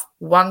I have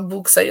one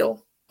book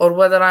sale or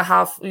whether I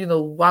have,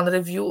 one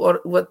review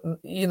or what,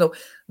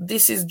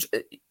 this is,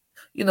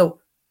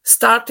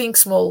 starting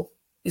small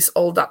is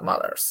all that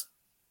matters,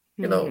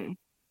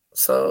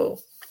 so.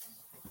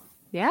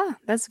 Yeah,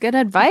 that's good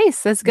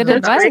advice. That's good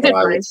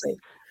advice.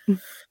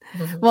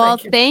 Well,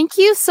 thank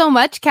you so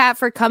much, Kat,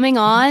 for coming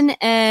on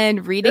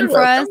and reading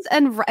for us,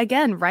 and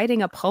again,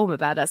 writing a poem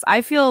about us.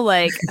 I feel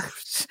like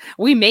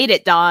we made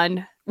it,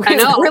 Dawn. I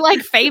know. We're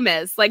like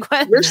famous. Like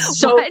what? We're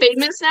so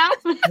famous now.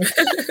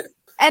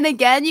 And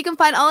again, you can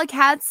find all of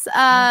Kat's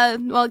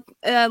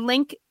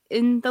link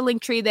in the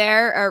link tree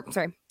there, or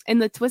sorry, in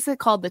the what's it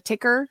called? The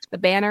ticker, the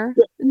banner,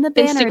 in the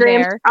banner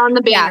Instagram there. on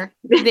the banner.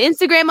 Yeah, the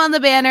Instagram on the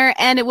banner,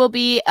 and it will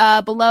be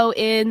below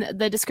in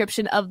the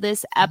description of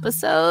this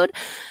episode,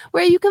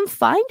 where you can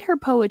find her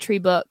poetry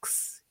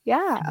books.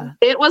 Yeah,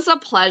 it was a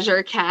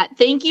pleasure, Kat.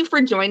 Thank you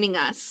for joining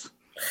us.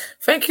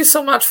 Thank you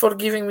so much for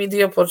giving me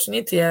the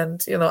opportunity,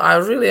 and I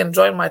really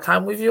enjoyed my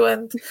time with you,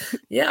 and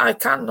I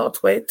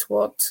cannot wait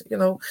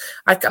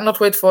I cannot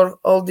wait for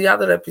all the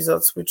other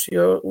episodes which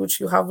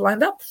you have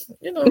lined up.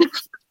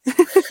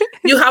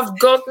 You have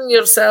gotten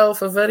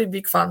yourself a very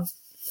big fan.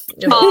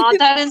 Oh,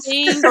 that is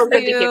so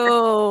good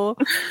to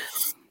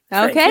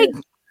hear. Okay.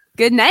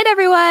 Good night,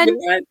 everyone.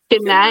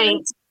 Good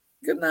night.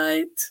 Good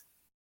night.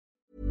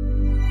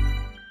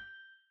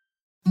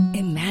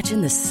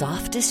 Imagine the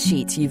softest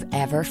sheets you've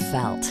ever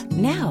felt.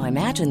 Now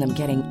imagine them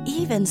getting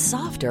even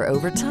softer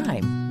over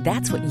time.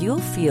 That's what you'll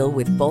feel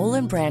with Boll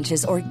 &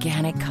 Branch's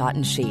organic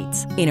cotton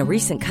sheets. In a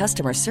recent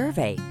customer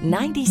survey,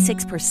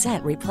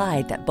 96%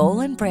 replied that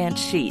Boll & Branch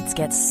sheets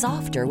get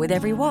softer with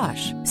every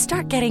wash.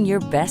 Start getting your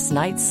best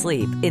night's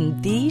sleep in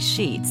these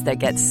sheets that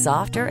get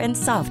softer and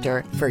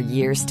softer for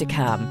years to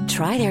come.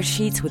 Try their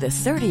sheets with a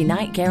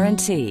 30-night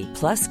guarantee.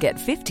 Plus, get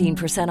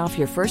 15% off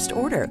your first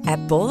order at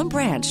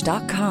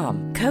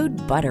bollandbranch.com. Code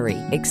BUTTERY.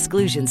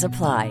 Exclusions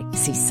apply.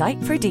 See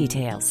site for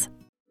details.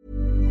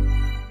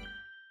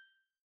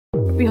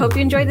 We hope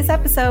you enjoyed this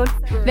episode.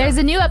 There's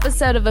a new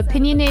episode of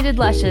Opinionated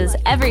Lushes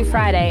every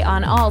Friday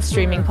on all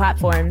streaming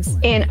platforms.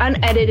 An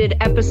unedited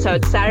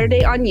episode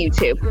Saturday on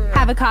YouTube.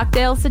 Have a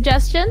cocktail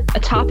suggestion? A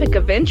topic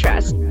of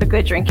interest? A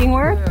good drinking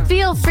word?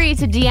 Feel free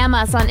to DM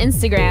us on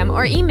Instagram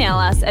or email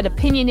us at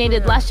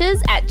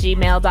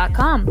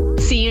opinionatedlushes@gmail.com.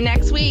 See you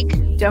next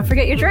week. Don't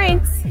forget your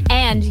drinks.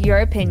 And your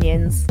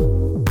opinions.